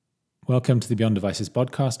Welcome to the Beyond Devices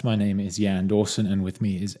podcast. My name is Jan Dawson, and with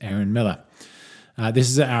me is Aaron Miller. This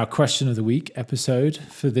is our question of the week episode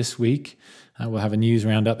for this week. We'll have a news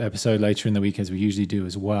roundup episode later in the week, as we usually do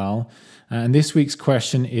as well. And this week's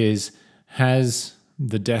question is, has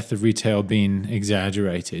the death of retail been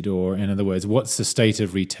exaggerated? Or in other words, what's the state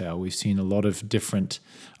of retail? We've seen a lot of different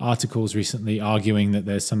articles recently arguing that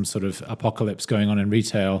there's some sort of apocalypse going on in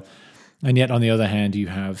retail. And yet, on the other hand, you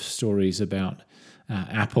have stories about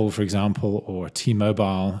Apple, for example, or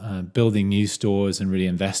T-Mobile building new stores and really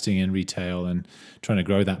investing in retail and trying to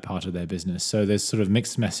grow that part of their business. So there's sort of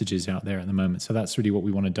mixed messages out there at the moment. So that's really what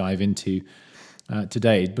we want to dive into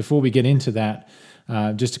today. Before we get into that,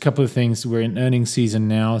 just a couple of things. We're in earnings season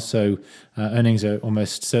now, so earnings are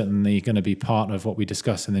almost certainly going to be part of what we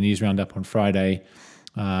discuss in the news roundup on Friday.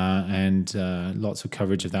 And lots of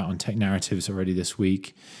coverage of that on Tech Narratives already this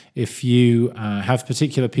week. If you have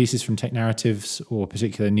particular pieces from Tech Narratives or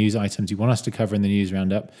particular news items you want us to cover in the news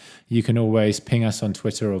roundup, you can always ping us on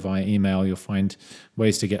Twitter or via email. You'll find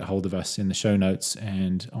ways to get hold of us in the show notes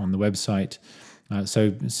and on the website.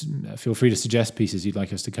 So feel free to suggest pieces you'd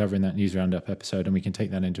like us to cover in that news roundup episode, and we can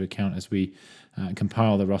take that into account as we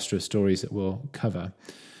compile the roster of stories that we'll cover.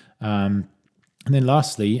 And then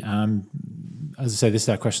lastly, as I say, this is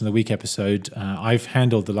our question of the week episode. I've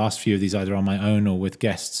handled the last few of these either on my own or with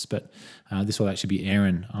guests, but this will actually be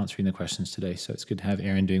Aaron answering the questions today. So it's good to have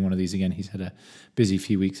Aaron doing one of these again. He's had a busy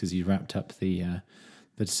few weeks as he wrapped up the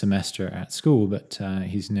semester at school, but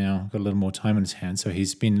he's now got a little more time on his hands. So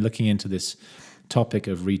he's been looking into this topic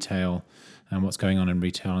of retail and what's going on in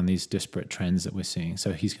retail and these disparate trends that we're seeing.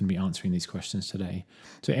 So he's going to be answering these questions today.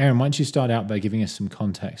 So Aaron, why don't you start out by giving us some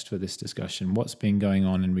context for this discussion? What's been going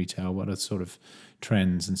on in retail? What are sort of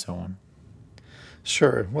trends and so on?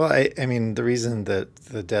 Sure. Well, I mean, the reason that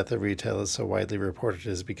the death of retail is so widely reported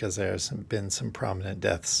is because there have been some prominent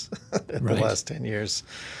deaths in the last 10 years.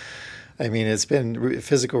 I mean, it's been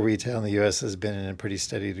physical retail in the U.S. has been in a pretty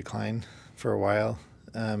steady decline for a while.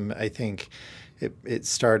 I think it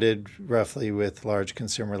started roughly with large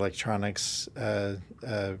consumer electronics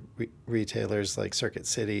retailers like Circuit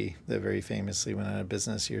City that very famously went out of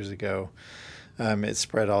business years ago. It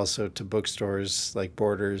spread also to bookstores like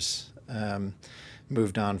Borders,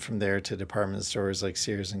 moved on from there to department stores like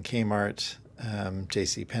Sears and Kmart.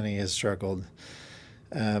 JCPenney has struggled.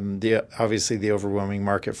 Obviously, the overwhelming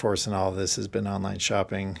market force in all of this has been online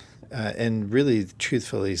shopping, and really,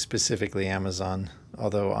 truthfully, specifically Amazon.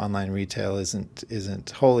 Although online retail isn't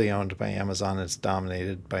wholly owned by Amazon, it's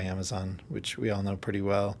dominated by Amazon, which we all know pretty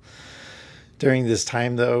well. During this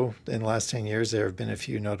time, though, in the last 10 years, there have been a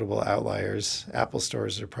few notable outliers. Apple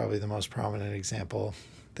stores are probably the most prominent example.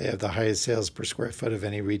 They have the highest sales per square foot of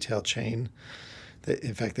any retail chain.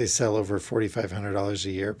 In fact, they sell over $4,500 a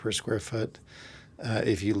year per square foot.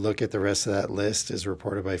 If you look at the rest of that list, as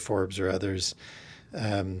reported by Forbes or others,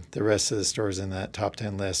 the rest of the stores in that top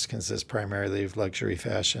 10 list consist primarily of luxury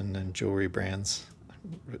fashion and jewelry brands,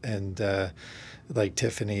 and like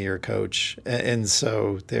Tiffany or Coach. And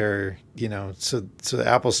so they're, so the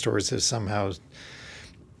Apple stores have somehow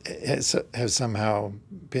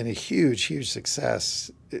been a huge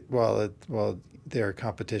success, while their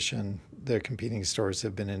competing stores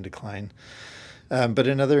have been in decline. But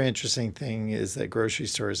another interesting thing is that grocery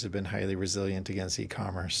stores have been highly resilient against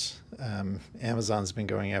e-commerce. Amazon's been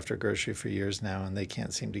going after grocery for years now, and they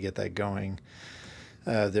can't seem to get that going.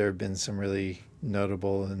 There have been some really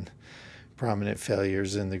notable and prominent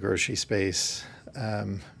failures in the grocery space,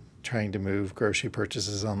 trying to move grocery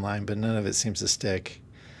purchases online, but none of it seems to stick.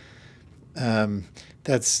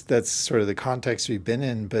 That's sort of the context we've been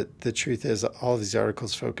in, but the truth is all of these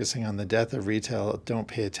articles focusing on the death of retail don't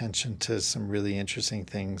pay attention to some really interesting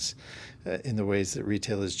things in the ways that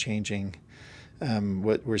retail is changing.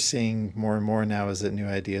 What we're seeing more and more now is that new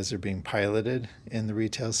ideas are being piloted in the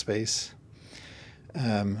retail space.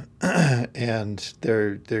 And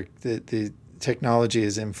the technology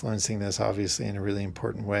is influencing this obviously in a really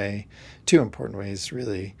important way, two important ways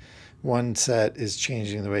really. One set is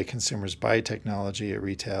changing the way consumers buy technology at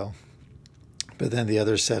retail, but then the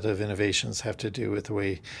other set of innovations have to do with the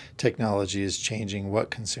way technology is changing what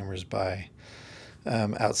consumers buy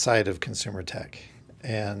outside of consumer tech.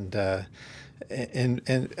 And I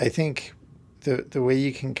think the way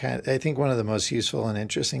you can I think one of the most useful and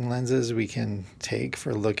interesting lenses we can take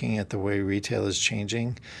for looking at the way retail is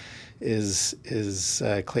changing is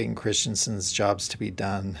Clayton Christensen's Jobs to be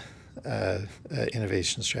Done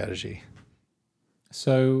innovation strategy.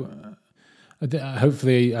 So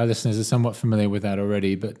hopefully our listeners are somewhat familiar with that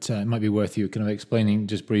already, but it might be worth you kind of explaining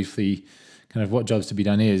just briefly kind of what jobs to be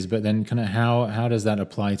done is, but then kind of how does that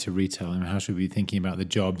apply to retail, and how should we be thinking about the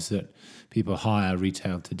jobs that people hire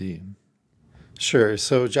retail to do? Sure.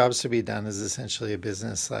 So jobs to be done is essentially a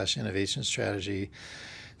business/innovation strategy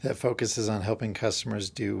that focuses on helping customers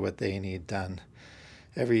do what they need done.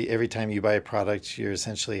 Every time you buy a product, you're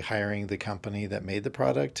essentially hiring the company that made the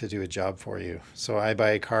product to do a job for you. So I buy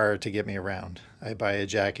a car to get me around. I buy a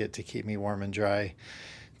jacket to keep me warm and dry.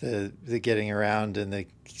 The getting around and the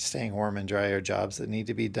staying warm and dry are jobs that need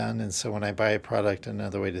to be done. And so when I buy a product,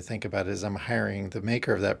 another way to think about it is I'm hiring the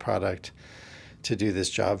maker of that product to do this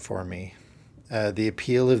job for me. The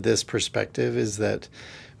appeal of this perspective is that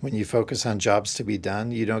when you focus on jobs to be done,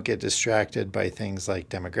 you don't get distracted by things like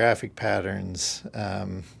demographic patterns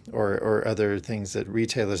or other things that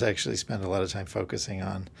retailers actually spend a lot of time focusing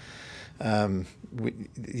on.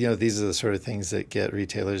 These are the sort of things that get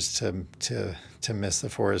retailers to miss the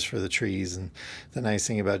forest for the trees. And the nice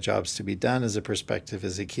thing about jobs to be done as a perspective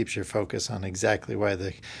is it keeps your focus on exactly why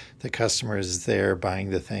the customer is there buying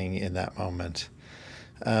the thing in that moment.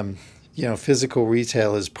 Physical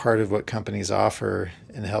retail is part of what companies offer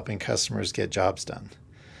in helping customers get jobs done.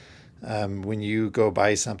 When you go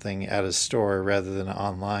buy something at a store rather than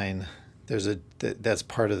online, that's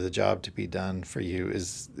part of the job to be done for you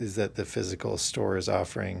is that the physical store is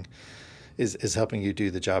offering is helping you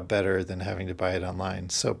do the job better than having to buy it online.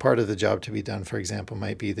 So part of the job to be done, for example,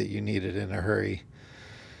 might be that you need it in a hurry,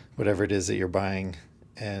 whatever it is that you're buying,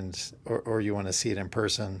 or you want to see it in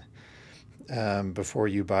person before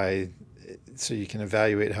you buy, so you can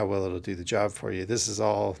evaluate how well it'll do the job for you. This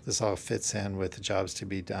all fits in with the jobs to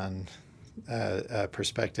be done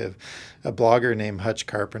perspective. A blogger named Hutch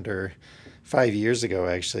Carpenter 5 years ago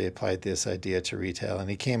actually applied this idea to retail, and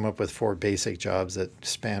he came up with 4 basic jobs that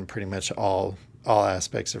span pretty much all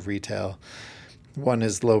aspects of retail. One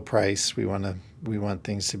is low price. We want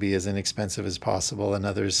things to be as inexpensive as possible.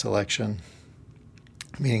 Another is selection,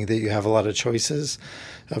 meaning that you have a lot of choices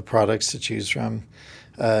of products to choose from.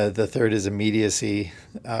 The third is immediacy,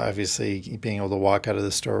 obviously being able to walk out of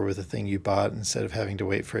the store with the thing you bought instead of having to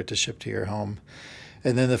wait for it to ship to your home.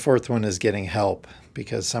 And then the fourth one is getting help,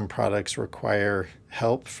 because some products require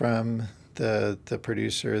help from the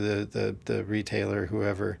producer, the retailer,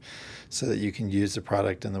 whoever, so that you can use the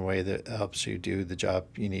product in the way that helps you do the job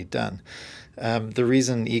you need done. The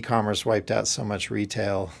reason e-commerce wiped out so much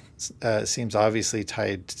retail seems obviously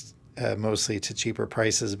tied mostly to cheaper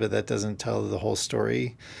prices, but that doesn't tell the whole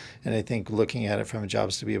story. And I think looking at it from a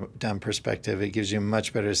jobs to be done perspective, it gives you a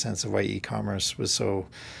much better sense of why e-commerce was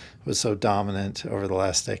so dominant over the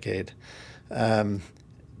last decade.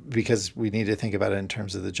 Because we need to think about it in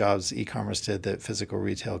terms of the jobs e-commerce did that physical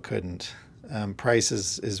retail couldn't. Price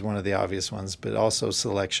is one of the obvious ones, but also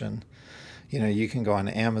selection. You can go on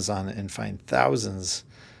Amazon and find thousands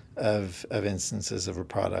of instances of a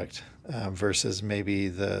product versus maybe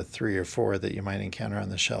the 3 or 4 that you might encounter on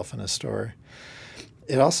the shelf in a store.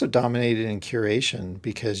 It also dominated in curation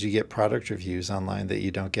because you get product reviews online that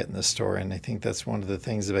you don't get in the store. And I think that's one of the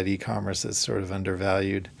things about e-commerce that's sort of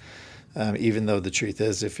undervalued. Even though the truth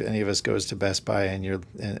is, if any of us goes to Best Buy and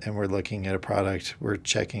we're looking at a product, we're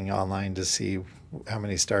checking online to see how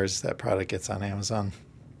many stars that product gets on Amazon.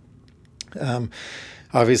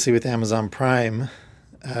 Obviously, with Amazon Prime,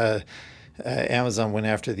 Amazon went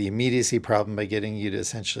after the immediacy problem by getting you to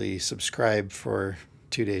essentially subscribe for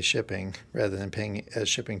 2-day shipping rather than paying a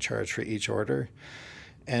shipping charge for each order.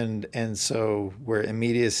 And so where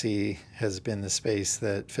immediacy has been the space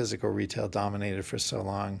that physical retail dominated for so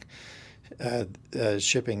long,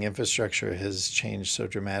 shipping infrastructure has changed so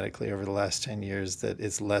dramatically over the last 10 years that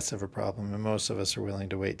it's less of a problem. And most of us are willing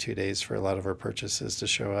to wait 2 days for a lot of our purchases to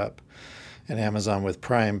show up. And Amazon with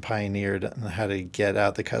Prime pioneered on how to get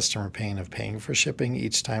out the customer pain of paying for shipping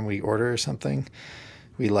each time we order something.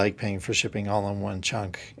 We like paying for shipping all in one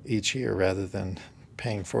chunk each year rather than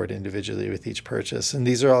paying for it individually with each purchase. And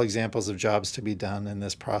these are all examples of jobs to be done in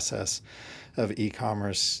this process of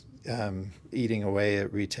e-commerce eating away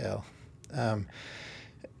at retail.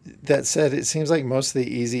 That said, it seems like most of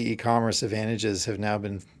the easy e-commerce advantages have now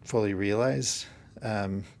been fully realized.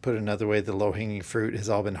 Put another way, the low-hanging fruit has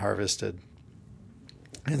all been harvested.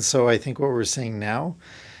 And so I think what we're seeing now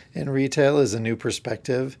in retail is a new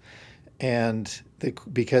perspective. And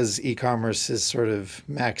because e-commerce has sort of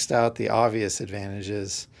maxed out the obvious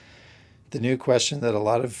advantages, the new question that a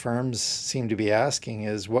lot of firms seem to be asking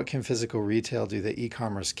is, what can physical retail do that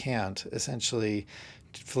e-commerce can't? Essentially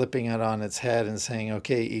flipping it on its head and saying,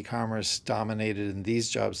 okay, e-commerce dominated in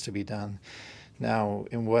these jobs to be done. Now,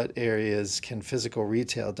 in what areas can physical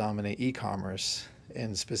retail dominate e-commerce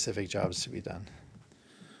in specific jobs to be done?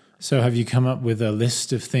 So have you come up with a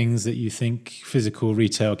list of things that you think physical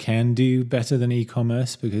retail can do better than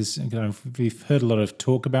e-commerce? Because we've heard a lot of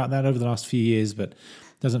talk about that over the last few years, but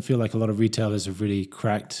it doesn't feel like a lot of retailers have really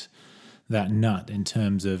cracked that nut in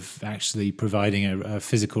terms of actually providing a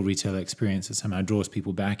physical retail experience that somehow draws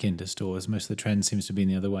people back into stores. Most of the trend seems to be in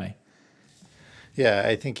the other way. Yeah,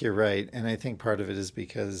 I think you're right. And I think part of it is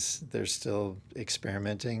because they're still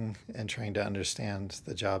experimenting and trying to understand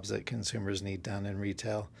the jobs that consumers need done in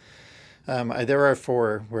retail. There are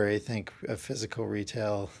four where I think a physical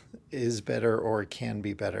retail is better or can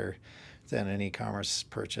be better than an e-commerce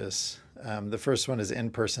purchase. The first one is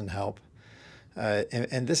in-person help.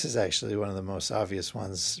 And this is actually one of the most obvious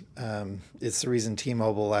ones. It's the reason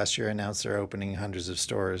T-Mobile last year announced they're opening hundreds of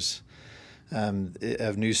stores.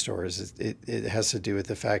 Of new stores. It has to do with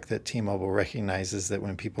the fact that T-Mobile recognizes that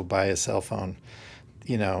when people buy a cell phone,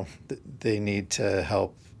 they need to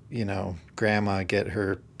help, grandma get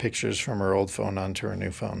her pictures from her old phone onto her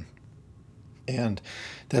new phone. And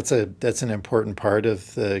that's an important part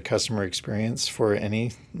of the customer experience for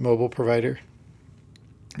any mobile provider,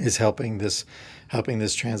 is helping this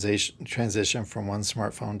transition from one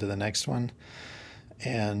smartphone to the next one.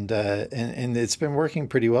 And it's been working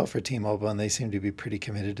pretty well for T-Mobile, and they seem to be pretty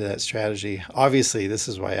committed to that strategy. Obviously, this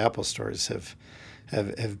is why Apple stores have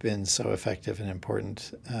been so effective and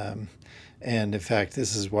important. And in fact,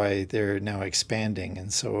 this is why they're now expanding.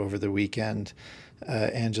 And so over the weekend,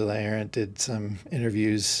 Angela Arendt did some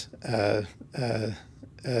interviews, one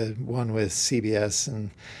with CBS,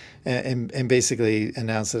 and basically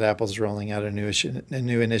announced that Apple's rolling out a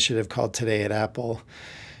new initiative called Today at Apple.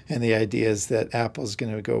 And the idea is that Apple's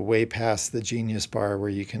going to go way past the Genius Bar, where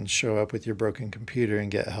you can show up with your broken computer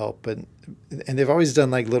and get help. And they've always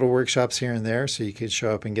done like little workshops here and there, so you could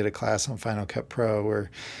show up and get a class on Final Cut Pro,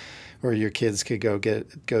 or your kids could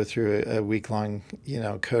go through a week-long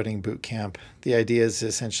coding boot camp. The idea is to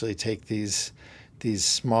essentially take these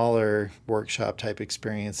smaller workshop type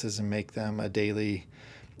experiences and make them a daily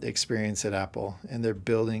experience at Apple. And they're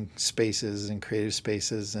building spaces and creative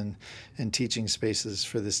spaces and teaching spaces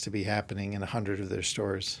for this to be happening in 100 of their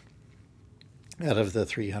stores out of the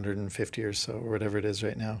 350 or so, or whatever it is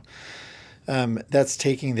right now. That's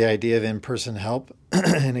taking the idea of in-person help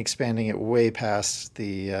and expanding it way past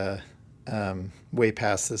the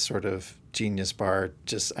sort of Genius Bar,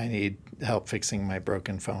 just I need help fixing my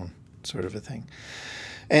broken phone sort of a thing.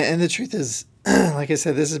 And the truth is, like I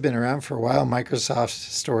said, this has been around for a while. Microsoft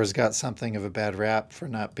stores got something of a bad rap for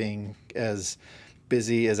not being as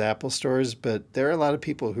busy as Apple stores, but there are a lot of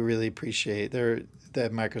people who really appreciate the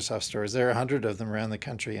Microsoft stores. There are 100 of them around the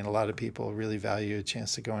country, and a lot of people really value a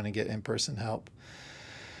chance to go in and get in-person help.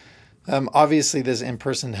 Obviously, this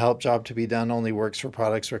in-person help job to be done only works for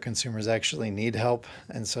products where consumers actually need help,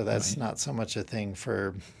 and so that's not so much a thing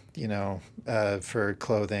for for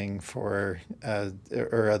clothing, or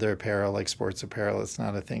other apparel like sports apparel. It's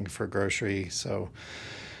not a thing for grocery. So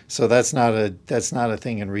that's not a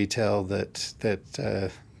thing in retail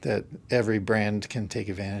that every brand can take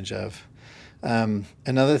advantage of.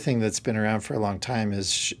 Another thing that's been around for a long time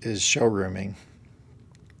is showrooming,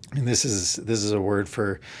 and this is a word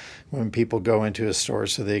for when people go into a store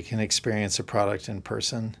so they can experience a product in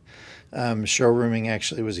person. Showrooming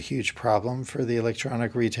actually was a huge problem for the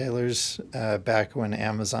electronic retailers back when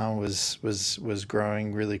Amazon was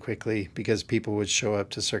growing really quickly, because people would show up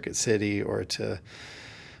to Circuit City or to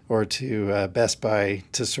Best Buy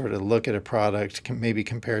to sort of look at a product, maybe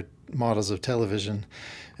compare models of television,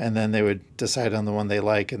 and then they would decide on the one they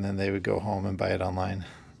like, and then they would go home and buy it online.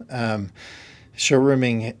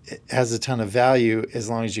 Showrooming has a ton of value as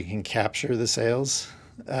long as you can capture the sales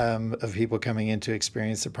of people coming in to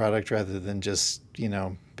experience the product, rather than just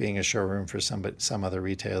being a showroom for some other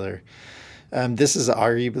retailer. This is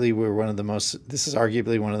arguably one of the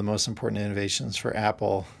most important innovations for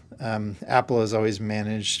Apple. Apple has always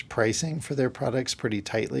managed pricing for their products pretty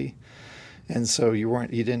tightly, and so you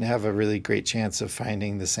didn't have a really great chance of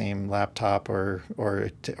finding the same laptop or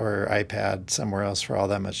iPad somewhere else for all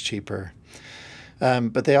that much cheaper.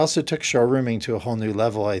 But they also took showrooming to a whole new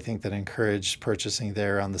level, I think, that encouraged purchasing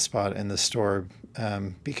there on the spot in the store,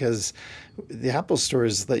 because the Apple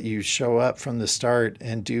stores let you show up from the start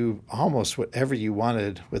and do almost whatever you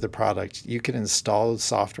wanted with a product. You could install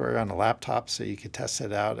software on a laptop so you could test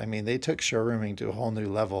it out. I mean, they took showrooming to a whole new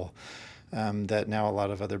level that now a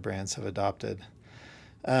lot of other brands have adopted.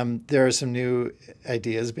 There are some new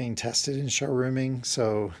ideas being tested in showrooming.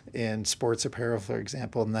 So in sports apparel, for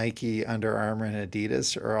example, Nike, Under Armour, and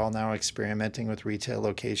Adidas are all now experimenting with retail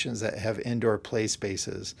locations that have indoor play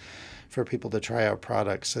spaces for people to try out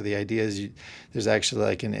products. So the idea is there's actually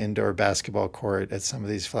like an indoor basketball court at some of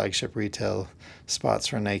these flagship retail spots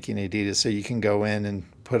for Nike and Adidas. So you can go in and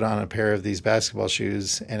put on a pair of these basketball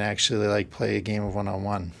shoes and actually like play a game of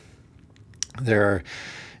one-on-one. There are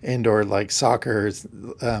indoor like soccer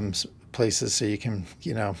places so you can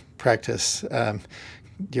practice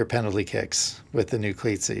your penalty kicks with the new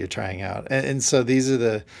cleats that you're trying out. And so these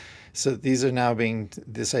are now being,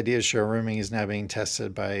 this idea of showrooming is now being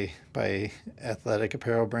tested by athletic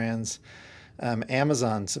apparel brands.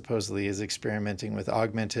 Amazon supposedly is experimenting with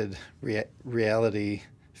augmented reality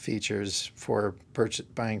features for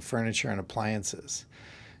buying furniture and appliances.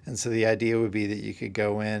 And so the idea would be that you could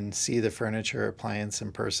go in, see the furniture or appliance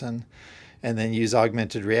in person, and then use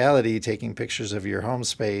augmented reality, taking pictures of your home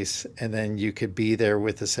space, and then you could be there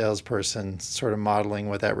with the salesperson, sort of modeling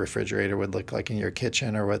what that refrigerator would look like in your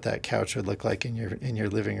kitchen or what that couch would look like in your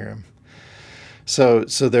living room. So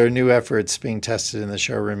there are new efforts being tested in the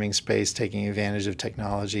showrooming space, taking advantage of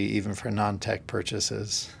technology, even for non-tech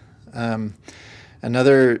purchases.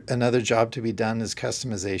 Another job to be done is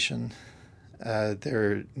customization.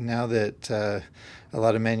 Now that a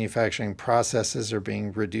lot of manufacturing processes are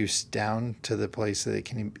being reduced down to the place that it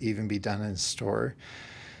can even be done in store.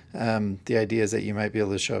 The idea is that you might be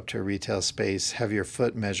able to show up to a retail space, have your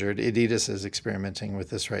foot measured. Adidas is experimenting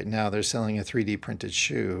with this right now. They're selling a 3D printed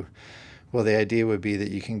shoe. Well, the idea would be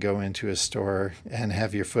that you can go into a store and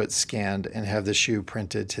have your foot scanned and have the shoe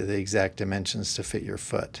printed to the exact dimensions to fit your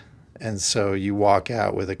foot. And so you walk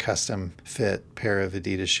out with a custom fit pair of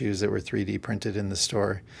Adidas shoes that were 3D printed in the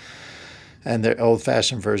store. And the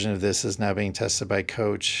old-fashioned version of this is now being tested by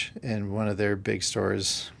Coach in one of their big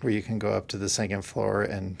stores, where you can go up to the second floor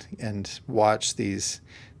and watch these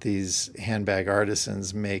handbag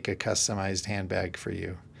artisans make a customized handbag for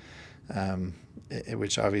you,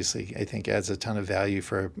 which obviously I think adds a ton of value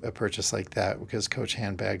for a purchase like that, because Coach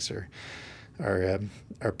handbags are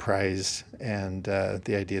prized, and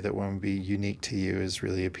the idea that one would be unique to you is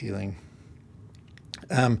really appealing.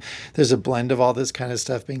 There's a blend of all this kind of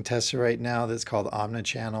stuff being tested right now that's called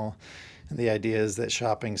omnichannel, and the idea is that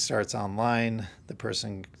shopping starts online.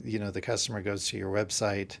 The customer goes to your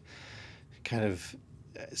website, kind of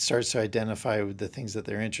starts to identify the things that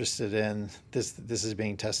they're interested in. This is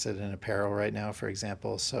being tested in apparel right now, for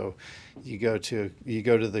example. So you go to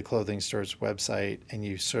the clothing store's website and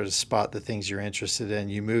you sort of spot the things you're interested in.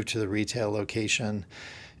 You move to the retail location,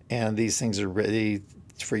 and these things are ready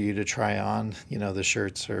for you to try on, the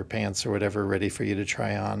shirts or pants or whatever, ready for you to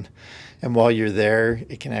try on. And while you're there,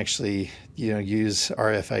 it can actually, use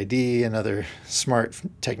RFID and other smart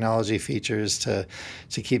technology features to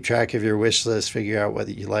keep track of your wish list, figure out what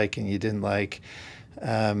you like and you didn't like.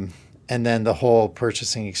 And then the whole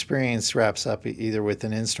purchasing experience wraps up either with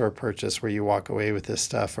an in-store purchase where you walk away with this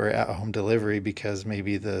stuff, or at home delivery because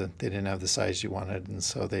maybe they didn't have the size you wanted, and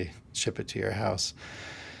so they ship it to your house.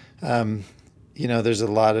 There's a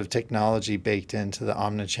lot of technology baked into the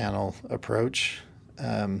omnichannel approach.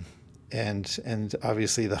 And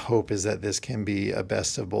obviously the hope is that this can be a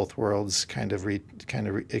best of both worlds kind of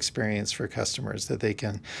experience for customers, that they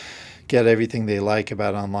can get everything they like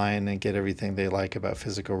about online and get everything they like about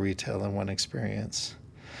physical retail in one experience.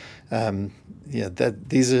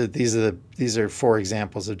 These are 4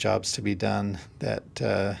 examples of jobs to be done that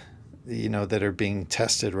that are being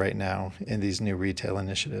tested right now in these new retail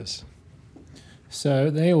initiatives. So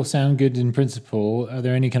they all sound good in principle. Are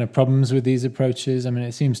there any kind of problems with these approaches? I mean,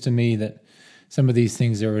 it seems to me that some of these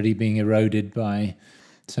things are already being eroded by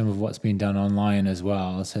some of what's been done online as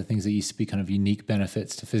well. So things that used to be kind of unique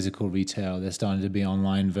benefits to physical retail, they're starting to be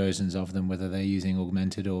online versions of them, whether they're using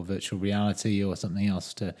augmented or virtual reality or something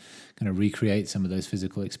else to kind of recreate some of those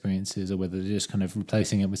physical experiences, or whether they're just kind of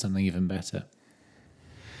replacing it with something even better.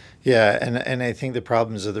 Yeah, and I think the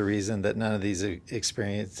problems are the reason that none of these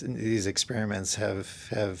experiments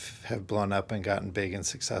have blown up and gotten big and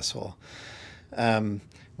successful.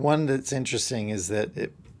 One that's interesting is that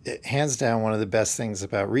it hands down, one of the best things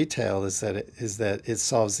about retail is that it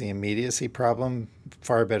solves the immediacy problem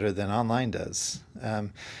far better than online does.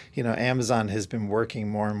 Amazon has been working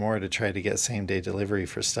more and more to try to get same-day delivery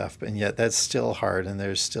for stuff, and yet that's still hard, and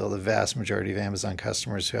there's still the vast majority of Amazon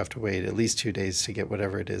customers who have to wait at least 2 days to get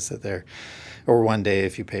whatever it is that or 1 day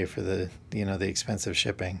if you pay for the expensive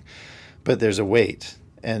shipping. But there's a wait,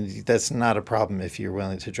 and that's not a problem if you're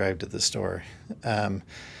willing to drive to the store.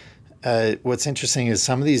 What's interesting is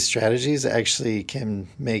some of these strategies actually can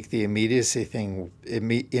make the immediacy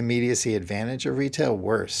advantage of retail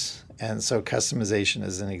worse. And so customization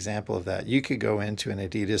is an example of that. You could go into an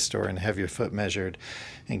Adidas store and have your foot measured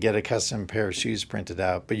and get a custom pair of shoes printed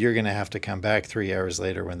out, but you're going to have to come back 3 hours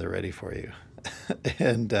later when they're ready for you.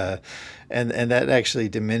 And that actually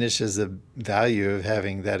diminishes the value of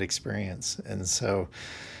having that experience. And so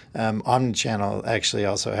omnichannel actually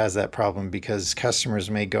also has that problem because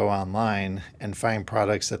customers may go online and find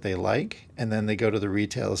products that they like, and then they go to the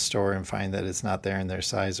retail store and find that it's not there in their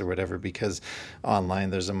size or whatever, because online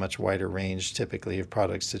there's a much wider range typically of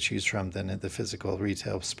products to choose from than in the physical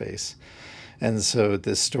retail space. And so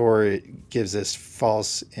the store gives this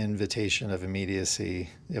false invitation of immediacy,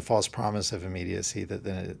 a false promise of immediacy that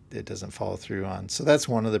then it doesn't follow through on. So that's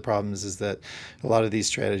one of the problems, is that a lot of these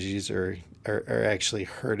strategies are actually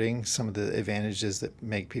hurting some of the advantages that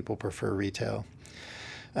make people prefer retail.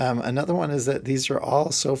 Another one is that these are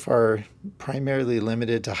all so far primarily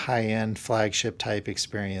limited to high-end flagship type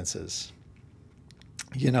experiences.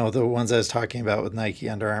 The ones I was talking about with Nike,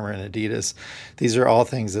 Under Armour, and Adidas, these are all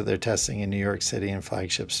things that they're testing in New York City in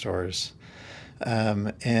flagship stores.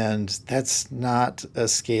 And that's not a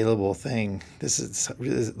scalable thing. This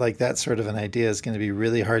is like that sort of an idea is going to be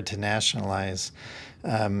really hard to nationalize,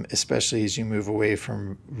 especially as you move away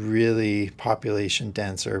from really population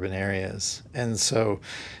dense urban areas. And so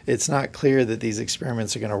it's not clear that these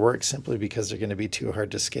experiments are going to work simply because they're going to be too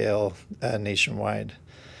hard to scale nationwide.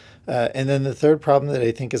 And then the third problem that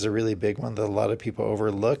I think is a really big one that a lot of people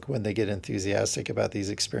overlook when they get enthusiastic about these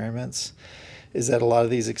experiments is that a lot of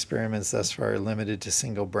these experiments thus far are limited to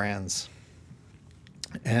single brands.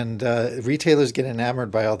 And retailers get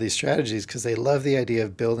enamored by all these strategies because they love the idea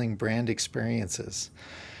of building brand experiences.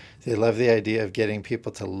 They love the idea of getting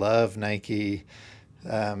people to love Nike,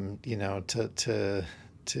 to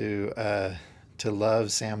love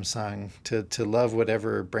Samsung, to love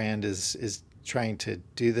whatever brand is trying to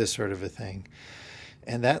do this sort of a thing.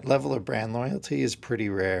 And that level of brand loyalty is pretty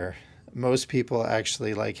rare. Most people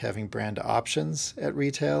actually like having brand options at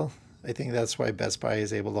retail. I think that's why Best Buy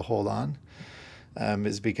is able to hold on,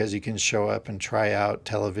 is because you can show up and try out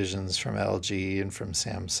televisions from LG and from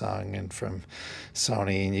Samsung and from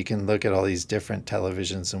Sony, and you can look at all these different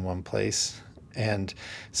televisions in one place. And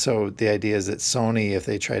so the idea is that Sony, if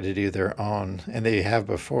they try to do their own, and they have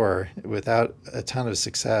before, without a ton of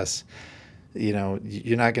success,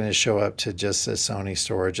 you're not going to show up to just a Sony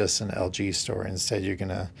store or just an LG store. Instead, you're going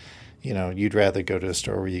to, you'd rather go to a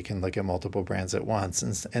store where you can look at multiple brands at once.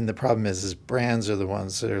 And the problem is brands are the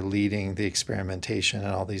ones that are leading the experimentation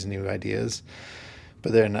and all these new ideas.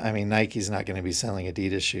 But Nike's not going to be selling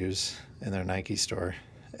Adidas shoes in their Nike store.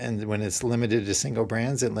 And when it's limited to single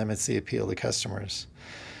brands, it limits the appeal to customers.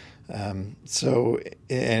 And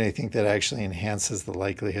I think that actually enhances the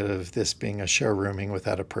likelihood of this being a showrooming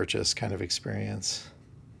without a purchase kind of experience.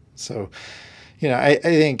 So, I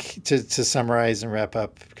think to summarize and wrap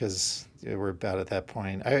up, because we're about at that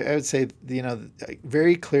point, I would say,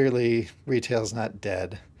 very clearly retail is not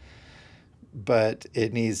dead, but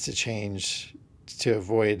it needs to change to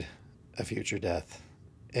avoid a future death.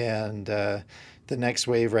 And the next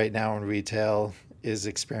wave right now in retail is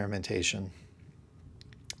experimentation.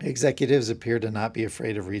 Executives appear to not be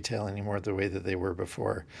afraid of retail anymore the way that they were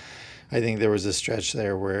before. I think there was a stretch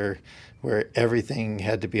there where everything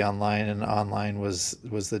had to be online, and online was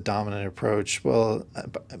the dominant approach. Well,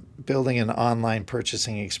 building an online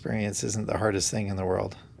purchasing experience isn't the hardest thing in the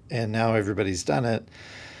world, and now everybody's done it.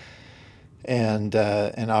 And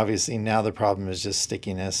obviously now the problem is just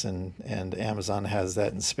stickiness, and Amazon has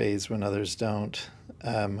that in spades when others don't.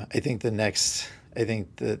 And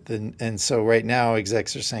so right now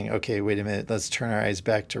execs are saying, okay, wait a minute, let's turn our eyes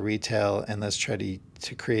back to retail and let's try to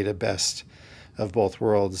create a best of both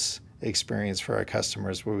worlds experience for our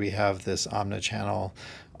customers, where we have this omnichannel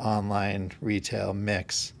online retail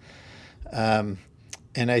mix. And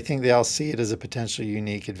I think they all see it as a potential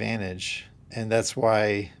unique advantage. And that's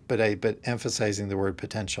why, but emphasizing the word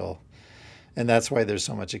potential. And that's why there's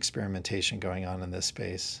so much experimentation going on in this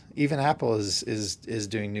space. Even Apple is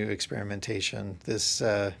doing new experimentation. This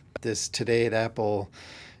Today at Apple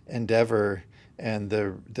endeavor and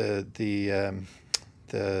the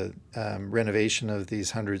renovation of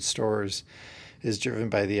these 100 stores is driven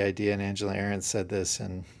by the idea, and Angela Ahrendts said this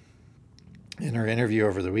in her interview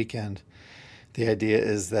over the weekend. The idea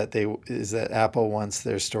is that Apple wants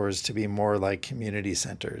their stores to be more like community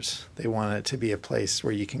centers. They want it to be a place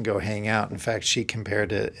where you can go hang out. In fact, she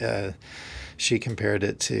compared it to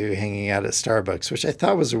hanging out at Starbucks, which I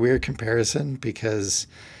thought was a weird comparison, because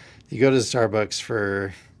you go to Starbucks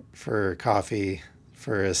for coffee,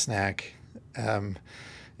 for a snack. And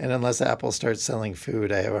unless Apple starts selling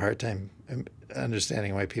food, I have a hard time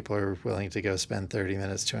understanding why people are willing to go spend 30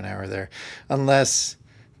 minutes to an hour there, unless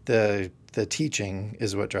the teaching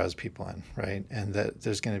is what draws people in, right? And that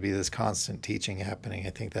there's going to be this constant teaching happening. I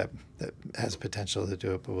think that has potential to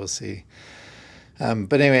do it, but we'll see.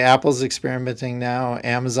 But anyway, Apple's experimenting now.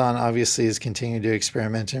 Amazon obviously is continuing to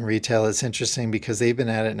experiment in retail. It's interesting because they've been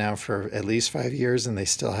at it now for at least 5 years and they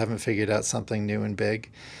still haven't figured out something new and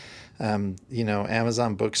big.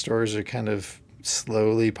 Amazon bookstores are kind of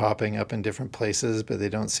slowly popping up in different places, but they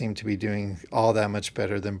don't seem to be doing all that much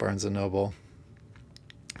better than Barnes & Noble.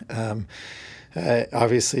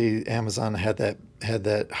 Obviously, Amazon had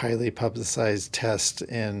that highly publicized test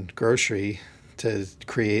in grocery to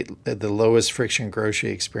create the lowest friction grocery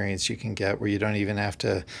experience you can get, where you don't even have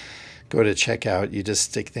to go to checkout. You just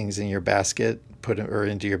stick things in your basket, or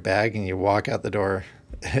into your bag, and you walk out the door.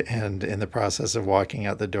 And in the process of walking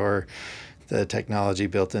out the door, the technology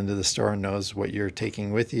built into the store knows what you're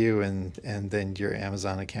taking with you, and then your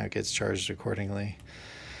Amazon account gets charged accordingly.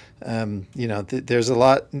 There's a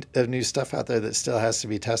lot of new stuff out there that still has to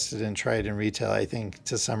be tested and tried in retail. I think,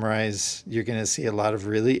 to summarize, you're going to see a lot of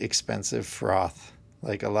really expensive froth,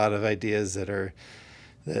 like a lot of ideas that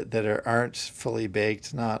aren't fully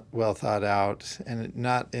baked, not well thought out, and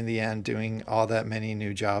not in the end doing all that many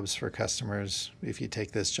new jobs for customers if you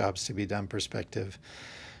take this jobs to be done perspective.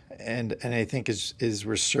 And I think is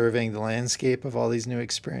we're surveying the landscape of all these new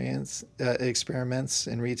experiments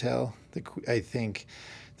in retail. I think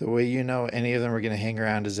the way any of them are going to hang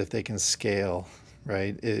around is if they can scale,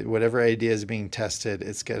 right? Whatever idea is being tested,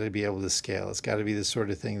 it's got to be able to scale. It's got to be the sort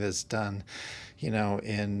of thing that's done,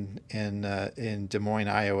 in Des Moines,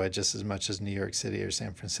 Iowa, just as much as New York City or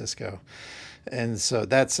San Francisco. And so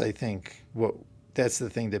that's, I think, that's the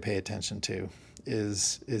thing to pay attention to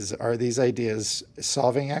is are these ideas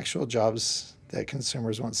solving actual jobs that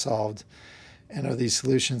consumers want solved? And are these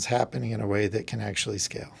solutions happening in a way that can actually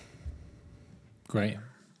scale? Great.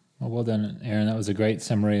 Well done, Aaron. That was a great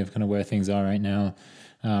summary of kind of where things are right now.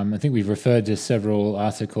 I think we've referred to several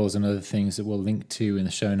articles and other things that we'll link to in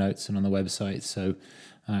the show notes and on the website. So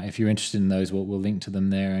if you're interested in those, we'll link to them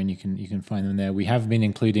there, and you can find them there. We have been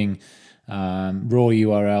including raw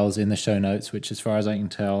URLs in the show notes, which, as far as I can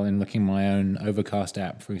tell, in looking my own Overcast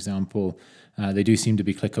app, for example, they do seem to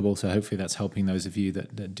be clickable. So hopefully that's helping those of you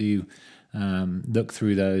that do look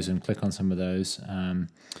through those and click on some of those.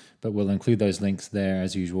 But we'll include those links there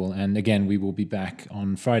as usual. And again, we will be back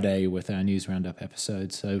on Friday with our News Roundup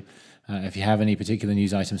episode. So if you have any particular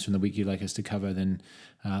news items from the week you'd like us to cover, then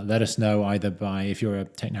let us know either by, if you're a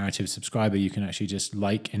Tech Narrative subscriber, you can actually just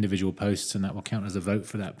like individual posts and that will count as a vote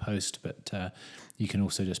for that post. But you can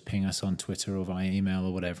also just ping us on Twitter or via email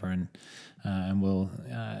or whatever, and we'll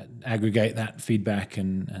aggregate that feedback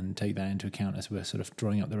and take that into account as we're sort of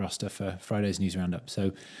drawing up the roster for Friday's News Roundup.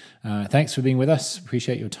 So thanks for being with us.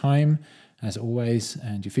 Appreciate your time, as always,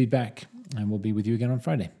 and your feedback, and we'll be with you again on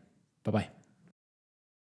Friday. Bye-bye.